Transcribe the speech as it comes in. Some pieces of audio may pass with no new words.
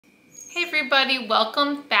Hey everybody,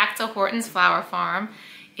 welcome back to Horton's Flower Farm.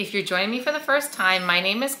 If you're joining me for the first time, my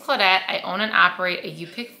name is Claudette. I own and operate a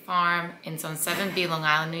U-Pick farm in Zone 7B, Long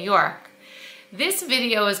Island, New York. This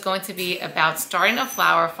video is going to be about starting a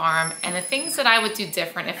flower farm and the things that I would do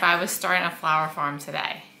different if I was starting a flower farm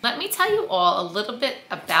today. Let me tell you all a little bit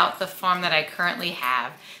about the farm that I currently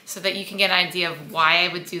have so that you can get an idea of why I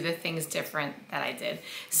would do the things different that I did.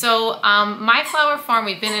 So my flower farm,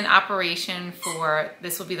 we've been in operation for,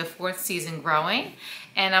 this will be the 4th season growing,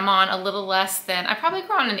 and I'm on a little less than, I probably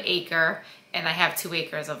grow on an acre, and I have 2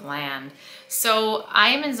 acres of land. So I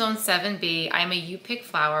am in Zone 7B. I'm a U-Pick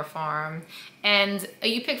flower farm, and a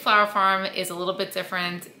U-Pick flower farm is a little bit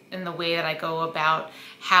different in the way that I go about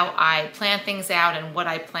how I plan things out and what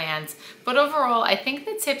I plant. But overall, I think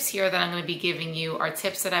the tips here that I'm going to be giving you are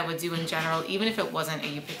tips that I would do in general, even if it wasn't a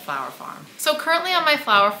U-Pick flower farm. So currently on my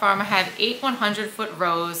flower farm, I have 8 100-foot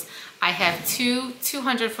rows. I have 2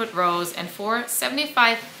 200-foot rows and 4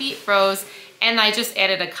 75-feet rows, and I just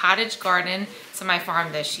added a cottage garden to my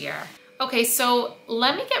farm this year. Okay, so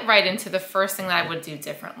let me get right into the first thing that I would do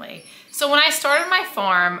differently. So when I started my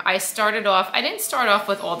farm, I didn't start off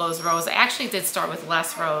with all those rows. I actually did start with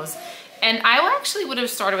less rows. And I actually would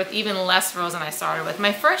have started with even less rows than I started with.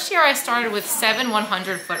 My first year, I started with 7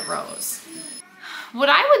 100-foot rows. What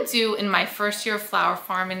I would do in my first year of flower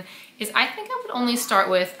farming is I think I would only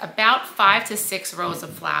start with about 5 to 6 rows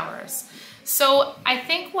of flowers. So I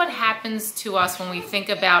think what happens to us when we think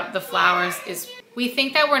about the flowers is we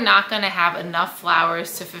think that we're not going to have enough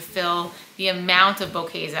flowers to fulfill the amount of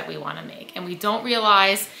bouquets that we want to make. And we don't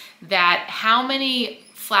realize that how many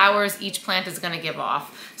flowers each plant is going to give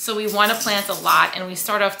off. So we want to plant a lot and we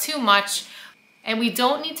start off too much, and we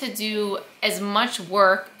don't need to do as much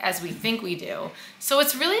work as we think we do. So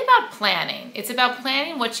it's really about planning. It's about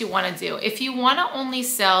planning what you want to do. If you want to only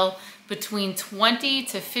sell between 20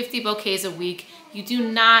 to 50 bouquets a week, you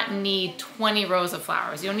do not need 20 rows of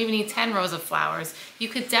flowers. You don't even need 10 rows of flowers. You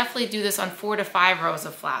could definitely do this on 4 to 5 rows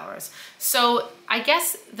of flowers. So I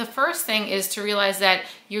guess the first thing is to realize that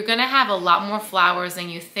you're gonna have a lot more flowers than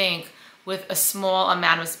you think with a small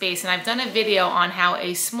amount of space. And I've done a video on how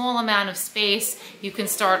a small amount of space, you can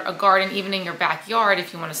start a garden even in your backyard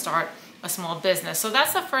if you wanna start a small business. So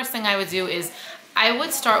that's the first thing I would do, is I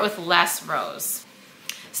would start with less rows.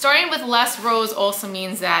 Starting with less rows also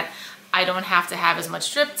means that I don't have to have as much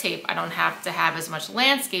strip tape. I don't have to have as much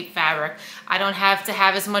landscape fabric. I don't have to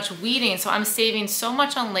have as much weeding. So I'm saving so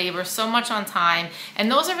much on labor, so much on time.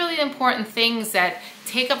 And those are really important things that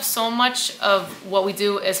take up so much of what we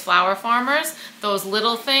do as flower farmers, those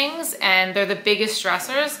little things, and they're the biggest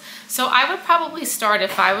stressors. So I would probably start,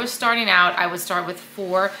 if I was starting out, I would start with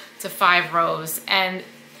 4 to 5 rows. And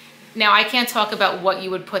now I can't talk about what you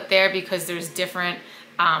would put there because there's different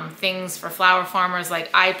things for flower farmers. Like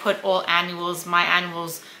I put all annuals. My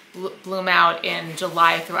annuals bloom out in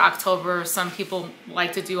July through October. Some people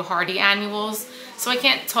like to do hardy annuals. So I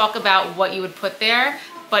can't talk about what you would put there,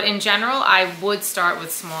 but in general, I would start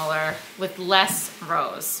with smaller, with less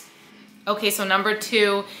rows. Okay, so number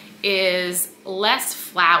 2 is less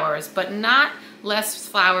flowers, but not less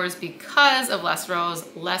flowers because of less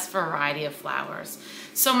rows, less variety of flowers.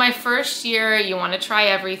 So my first year, you want to try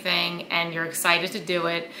everything and you're excited to do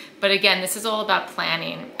it. But again, this is all about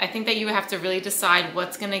planning. I think that you have to really decide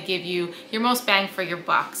what's going to give you your most bang for your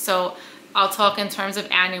buck. So I'll talk in terms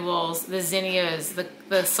of annuals, the zinnias, the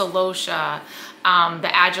celosia, the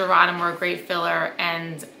ageratum are a great filler,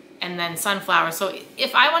 and then sunflowers. So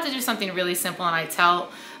if I want to do something really simple, and I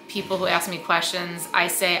tell people who ask me questions, I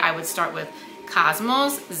say I would start with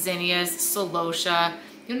cosmos, zinnias, celosia.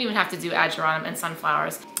 You don't even have to do ageratum and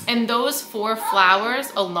sunflowers. And those 4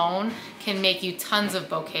 flowers alone can make you tons of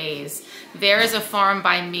bouquets. There is a farm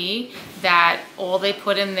by me that all they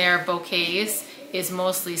put in their bouquets is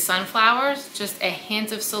mostly sunflowers, just a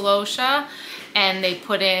hint of celosia, and they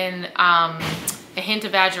put in a hint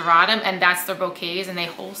of ageratum, and that's their bouquets, and they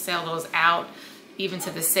wholesale those out even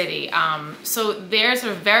to the city. So theirs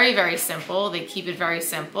are very, very simple. They keep it very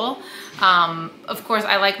simple. Of course,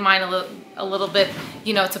 I like mine a little bit,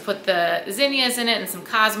 you know, to put the zinnias in it and some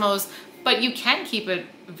cosmos, but you can keep it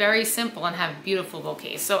very simple and have beautiful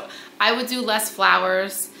bouquets. So I would do less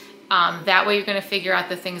flowers. That way you're gonna figure out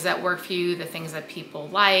the things that work for you, the things that people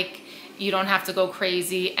like. You don't have to go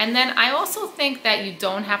crazy. And then I also think that you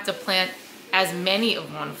don't have to plant as many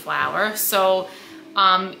of one flower. So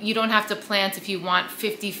you don't have to plant, if you want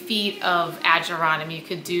 50 feet of ageratum, you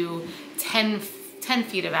could do 10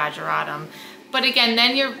 feet of ageratum. But again,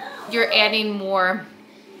 then you're adding more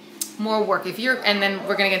work. And then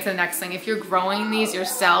we're gonna get to the next thing. If you're growing these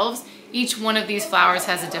yourselves, each one of these flowers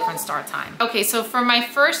has a different start time. Okay, so for my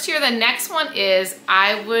first year, the next one is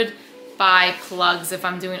I would buy plugs if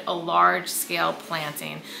I'm doing a large scale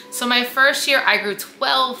planting. So my first year I grew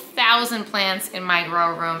 12,000 plants in my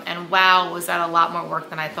grow room, and wow, was that a lot more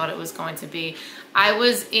work than I thought it was going to be. I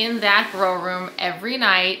was in that grow room every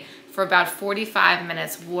night for about 45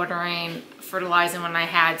 minutes, watering, fertilizing when I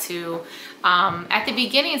had to. At the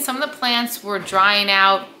beginning, some of the plants were drying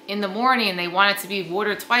out in the morning and they wanted to be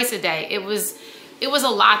watered twice a day. It was a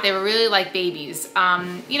lot. They were really like babies.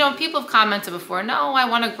 You know, people have commented before, no, I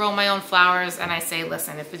want to grow my own flowers. And I say,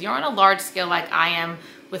 listen, if you're on a large scale like I am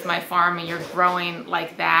with my farm and you're growing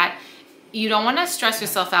like that, you don't want to stress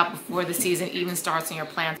yourself out before the season even starts in your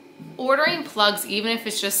plants. Ordering plugs, even if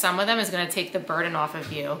it's just some of them, is going to take the burden off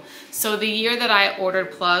of you. So the year that I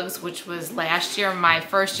ordered plugs, which was last year, my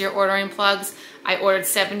first year ordering plugs, I ordered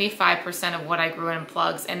 75% of what I grew in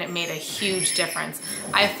plugs, and it made a huge difference.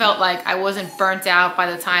 I felt like I wasn't burnt out by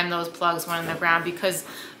the time those plugs went in the ground, because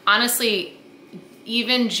honestly,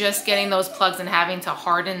 even just getting those plugs and having to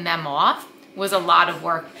harden them off was a lot of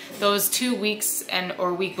work. Those 2 weeks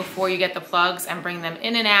or week before you get the plugs and bring them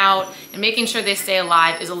in and out and making sure they stay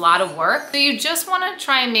alive is a lot of work. So you just want to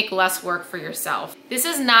try and make less work for yourself. This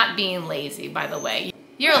is not being lazy, by the way.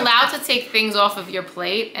 You're allowed to take things off of your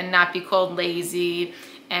plate and not be called lazy,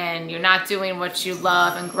 and you're not doing what you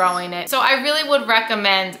love and growing it. So I really would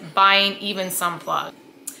recommend buying even some plugs.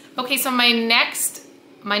 Okay, so my next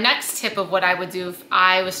tip of what I would do if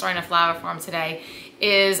I was starting a flower farm today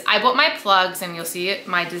is I bought my plugs, and you'll see it,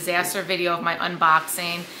 my disaster video of my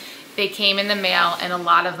unboxing. They came in the mail and a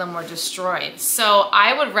lot of them were destroyed. So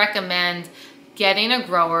I would recommend getting a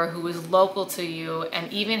grower who is local to you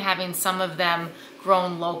and even having some of them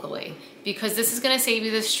grown locally, because this is going to save you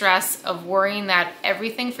the stress of worrying that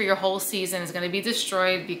everything for your whole season is going to be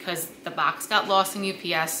destroyed because the box got lost in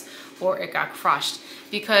UPS or it got crushed.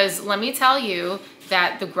 Because let me tell you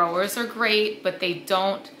that the growers are great, but they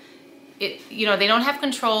don't have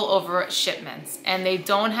control over shipments, and they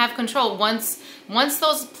don't have control. Once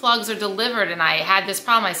those plugs are delivered, and I had this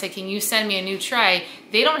problem, I said, can you send me a new tray?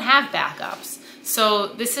 They don't have backups. So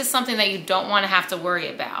this is something that you don't want to have to worry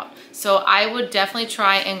about. So I would definitely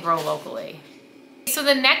try and grow locally. So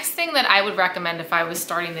the next thing that I would recommend if I was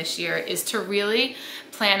starting this year is to really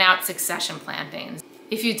plan out succession plantings.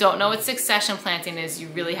 If you don't know what succession planting is, you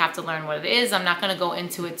really have to learn what it is. I'm not going to go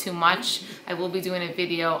into it too much. I will be doing a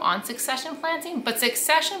video on succession planting, but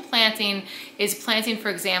succession planting is planting, for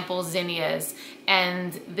example, zinnias.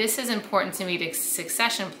 And this is important to me to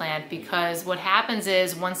succession plant, because what happens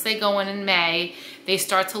is once they go in May, they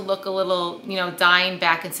start to look a little, dying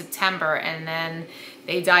back in September, and then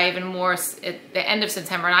they die even more at the end of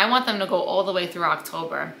September. And I want them to go all the way through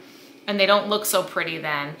October. And they don't look so pretty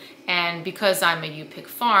then. And because I'm a U-Pick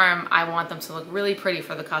farm, I want them to look really pretty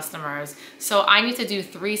for the customers. So I need to do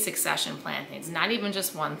 3 succession plantings, not even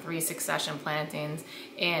just 1, 3 succession plantings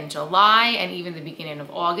in July and even the beginning of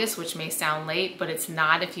August, which may sound late, but it's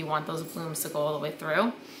not if you want those blooms to go all the way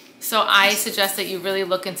through. So I suggest that you really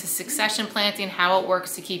look into succession planting, how it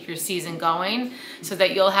works to keep your season going so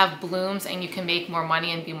that you'll have blooms and you can make more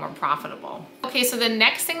money and be more profitable. Okay, so the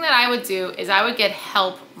next thing that I would do is I would get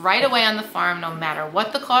help right away on the farm, no matter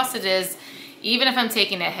what the cost it is, even if I'm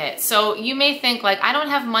taking a hit. So you may think like, I don't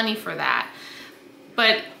have money for that,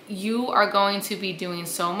 but you are going to be doing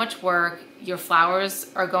so much work. Your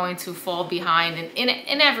flowers are going to fall behind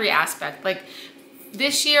in every aspect. Like,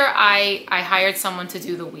 this year I hired someone to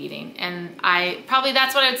do the weeding, and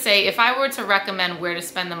that's what I'd say. If I were to recommend where to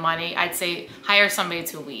spend the money, I'd say hire somebody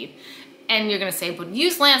to weed. And you're gonna say, but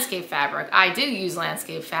use landscape fabric. I did use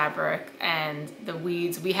landscape fabric, and the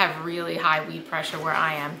weeds, we have really high weed pressure where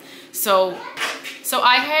I am. So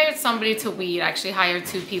I hired somebody to weed. I actually hired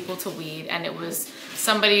 2 people to weed, and it was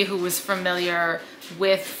somebody who was familiar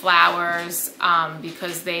with flowers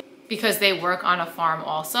because they work on a farm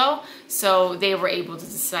also. So they were able to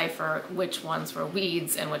decipher which ones were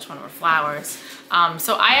weeds and which one were flowers.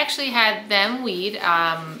 So I actually had them weed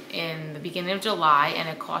in the beginning of July, and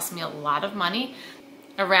it cost me a lot of money,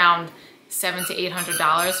 around $700 to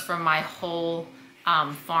 $800 for my whole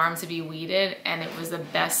farm to be weeded. And it was the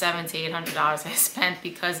best $700 to $800 I spent,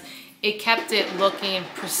 because it kept it looking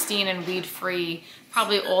pristine and weed free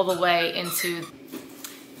probably all the way into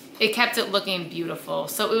it kept it looking beautiful.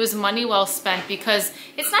 So it was money well spent, because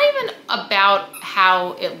it's not even about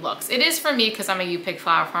how it looks. It is for me because I'm a U-Pick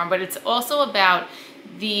flower farm, but it's also about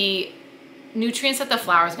the nutrients that the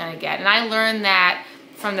flower is going to get. And I learned that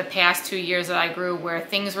from the past 2 years that I grew, where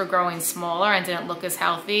things were growing smaller and didn't look as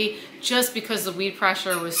healthy, just because the weed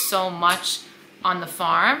pressure was so much on the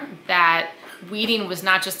farm that weeding was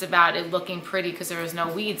not just about it looking pretty because there was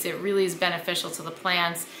no weeds. It really is beneficial to the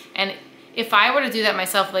plants. And if I were to do that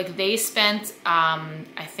myself, like they spent,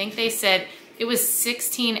 I think they said it was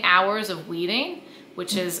 16 hours of weeding,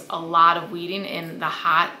 which is a lot of weeding in the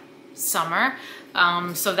hot summer.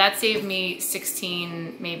 So that saved me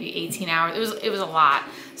 16, maybe 18 hours. It was a lot.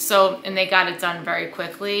 So, and they got it done very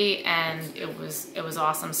quickly, and it was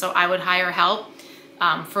awesome. So I would hire help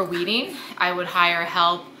for weeding. I would hire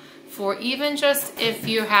help for even just if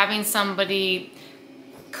you're having somebody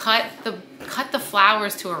cut the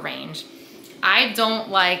flowers to arrange. I don't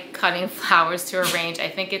like cutting flowers to arrange. I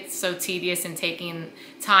think it's so tedious and taking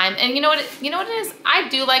time. And you know what it is? I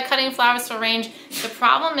do like cutting flowers to arrange. The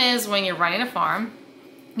problem is when you're running a farm,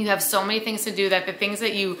 you have so many things to do that the things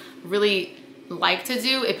that you really like to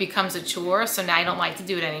do, it becomes a chore. So now I don't like to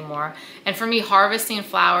do it anymore. And for me, harvesting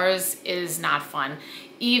flowers is not fun.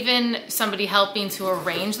 Even somebody helping to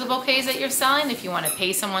arrange the bouquets that you're selling, if you want to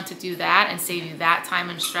pay someone to do that and save you that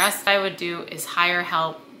time and stress, what I would do is hire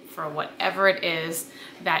help for whatever it is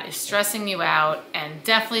that is stressing you out, and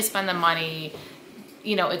definitely spend the money.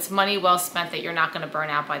 You know, it's money well spent that you're not going to burn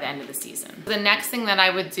out by the end of the season. The next thing that I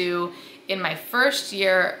would do in my first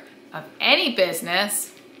year of any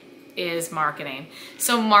business is marketing.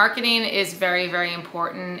 So marketing is very, very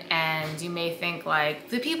important, and you may think like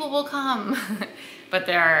the people will come, but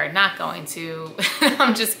they're not going to.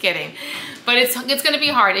 I'm just kidding. But it's going to be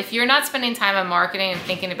hard. If you're not spending time on marketing and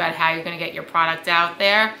thinking about how you're going to get your product out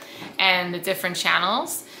there and the different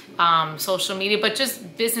channels, social media, but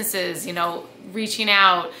just businesses, you know, reaching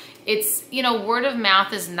out. It's, you know, word of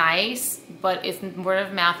mouth is nice, but word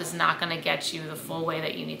of mouth is not going to get you the full way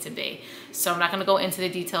that you need to be. So I'm not going to go into the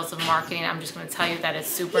details of marketing. I'm just going to tell you that it's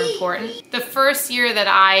super important. The first year that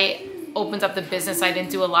I opened up the business, I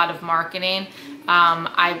didn't do a lot of marketing.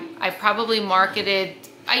 I probably marketed,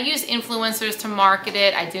 I used influencers to market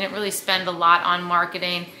it. I didn't really spend a lot on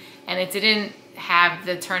marketing, and it didn't have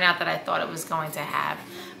the turnout that I thought it was going to have.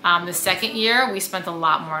 The second year, we spent a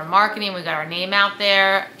lot more on marketing. We got our name out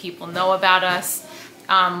there. People know about us.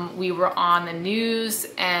 We were on the news,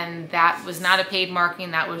 and that was not a paid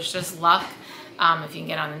marketing. That was just luck. If you can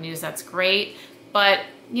get on the news, that's great. But,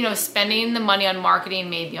 you know, spending the money on marketing,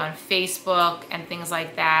 maybe on Facebook and things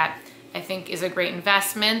like that, I think is a great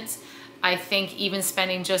investment. I think even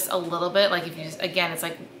spending just a little bit, like if you, again, it's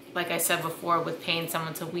like I said before with paying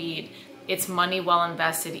someone to weed, it's money well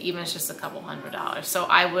invested, even if it's just a couple $100. So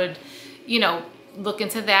I would, you know, look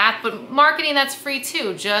into that. But marketing, that's free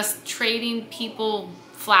too. Just trading people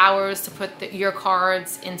flowers to put your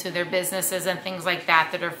cards into their businesses and things like that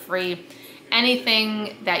that are free.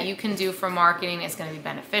 Anything that you can do for marketing is going to be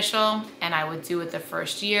beneficial, and I would do it the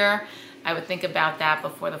first year. I would think about that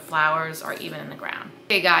before the flowers are even in the ground.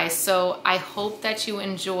 Okay guys, so I hope that you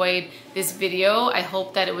enjoyed this video. I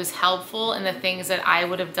hope that it was helpful in the things that I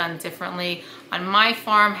would have done differently on my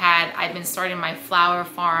farm had I been starting my flower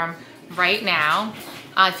farm right now.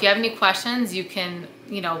 If you have any questions, you can,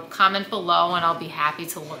 you know, comment below, and I'll be happy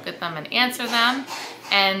to look at them and answer them.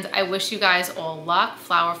 And I wish you guys all luck.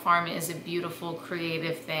 Flower farming is a beautiful,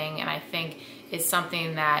 creative thing, and I think it's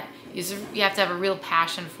something that you have to have a real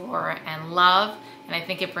passion for and love, and I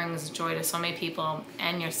think it brings joy to so many people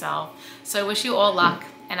and yourself. So I wish you all luck,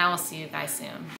 and I will see you guys soon.